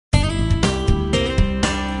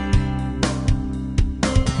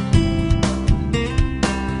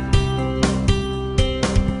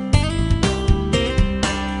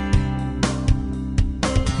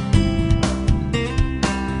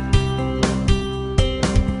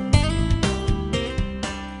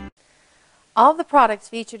All of the products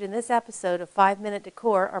featured in this episode of 5-Minute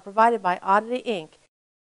Decor are provided by Oddity Inc.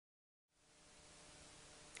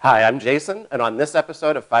 Hi, I'm Jason, and on this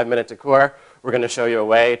episode of 5-Minute Decor, we're going to show you a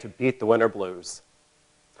way to beat the winter blues.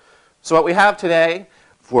 So what we have today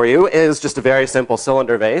for you is just a very simple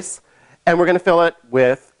cylinder vase, and we're going to fill it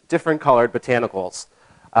with different colored botanicals.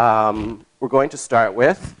 We're going to start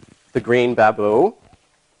with the green bamboo,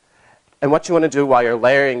 and what you want to do while you're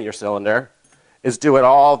layering your cylinder is do it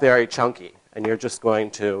all very chunky, and you're just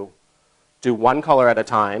going to do one color at a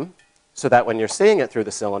time so that when you're seeing it through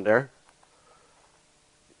the cylinder,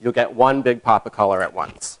 you'll get one big pop of color at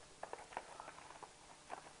once.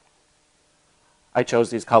 I chose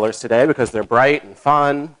these colors today because they're bright and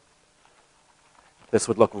fun. This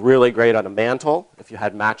would look really great on a mantle if you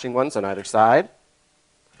had matching ones on either side.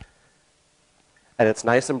 And it's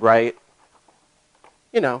nice and bright,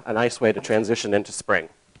 you know, a nice way to transition into spring.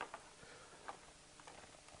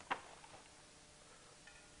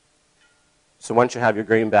 So once you have your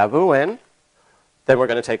green bamboo in, then we're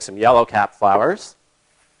going to take some yellow cap flowers,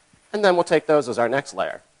 and then we'll take those as our next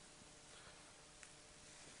layer.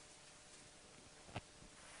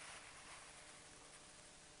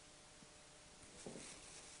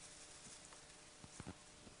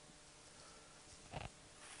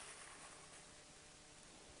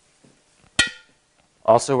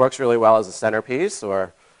 Also works really well as a centerpiece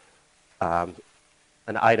or an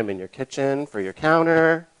item in your kitchen for your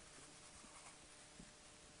counter.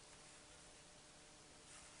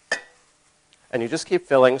 And you just keep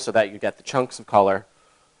filling so that you get the chunks of color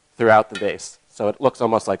throughout the vase. So it looks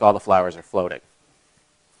almost like all the flowers are floating.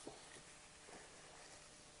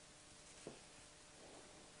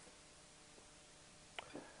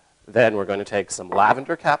 Then we're going to take some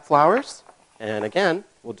lavender cap flowers, and again,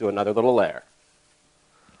 we'll do another little layer.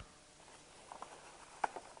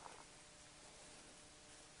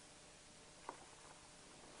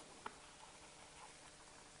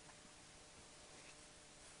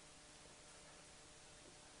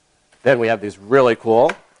 Then we have these really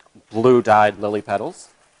cool blue dyed lily petals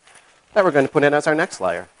that we're going to put in as our next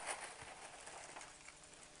layer.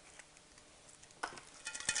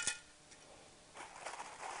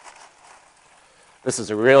 This is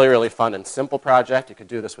a really, really fun and simple project. You could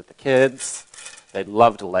do this with the kids. They'd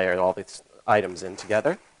love to layer all these items in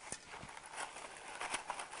together.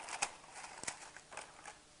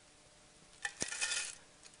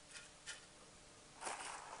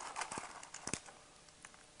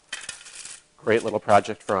 Great little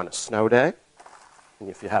project for on a snow day, and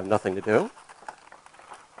if you have nothing to do.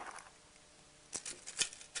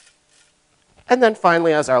 And then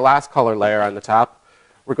finally, as our last color layer on the top,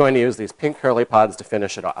 we're going to use these pink curly pods to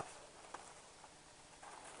finish it off.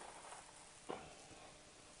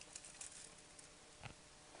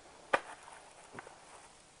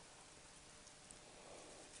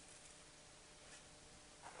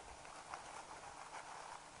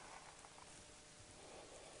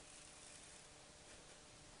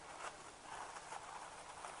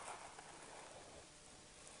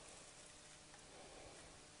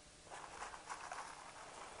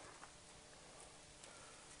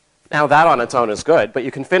 Now that on its own is good, but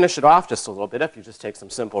you can finish it off just a little bit if you just take some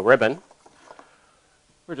simple ribbon.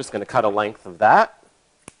 We're just going to cut a length of that,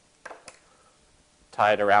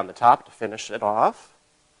 tie it around the top to finish it off.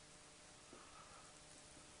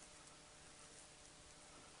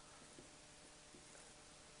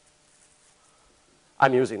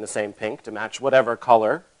 I'm using the same pink to match whatever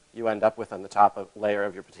color you end up with on the top layer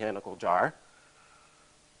of your botanical jar.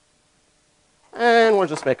 And we'll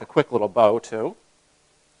just make a quick little bow too.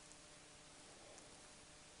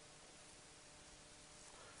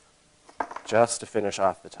 Just to finish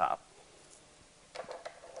off the top.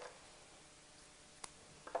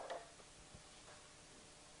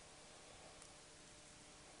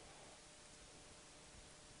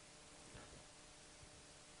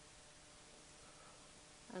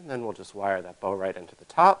 And then we'll just wire that bow right into the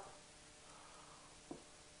top.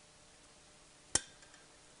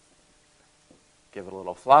 Give it a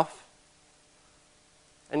little fluff,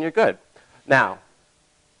 and you're good. Now,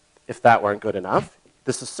 if that weren't good enough,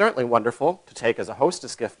 this is certainly wonderful to take as a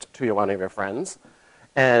hostess gift to one of your friends.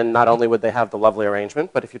 And not only would they have the lovely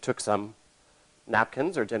arrangement, but if you took some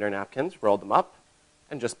napkins or dinner napkins, rolled them up,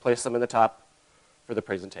 and just placed them in the top for the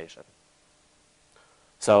presentation.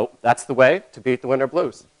 So that's the way to beat the winter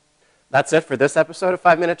blues. That's it for this episode of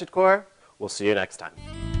 5-Minute Decor. We'll see you next time.